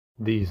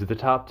These are the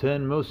top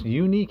 10 most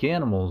unique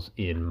animals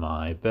in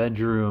my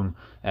bedroom.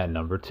 At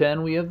number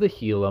 10, we have the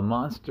Gila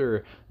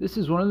monster. This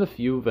is one of the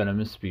few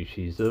venomous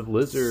species of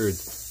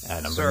lizards.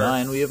 At number Sir.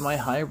 9, we have my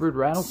hybrid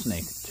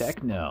rattlesnake,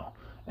 Techno.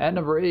 At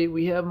number 8,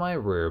 we have my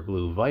rare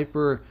blue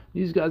viper.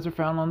 These guys are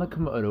found on the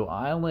Komodo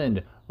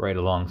Island, right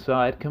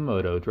alongside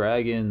Komodo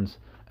dragons.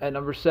 At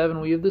number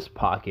 7, we have this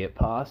pocket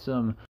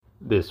possum.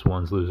 This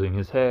one's losing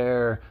his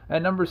hair.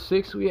 At number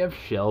 6, we have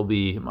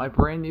Shelby, my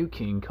brand new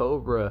king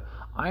cobra.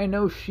 I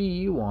know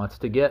she wants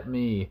to get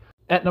me.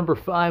 At number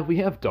 5, we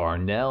have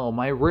Darnell,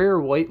 my rare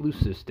white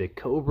leucistic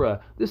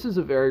cobra. This is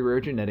a very rare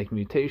genetic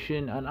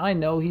mutation, and I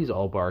know he's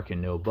all bark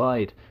and no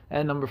bite.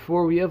 At number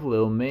 4, we have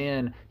Lil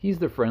Man. He's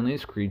the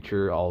friendliest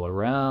creature all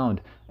around.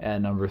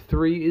 At number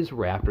 3 is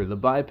Raptor the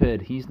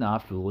biped. He's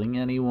not fooling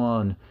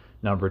anyone.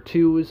 Number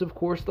 2 is, of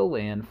course, the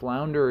land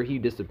flounder. He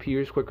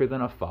disappears quicker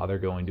than a father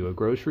going to a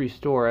grocery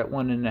store. At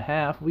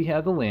 1.5, we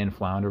have the land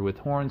flounder with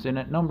horns. And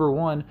at number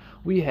 1,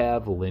 we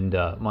have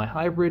Linda, my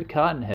hybrid cottonhead.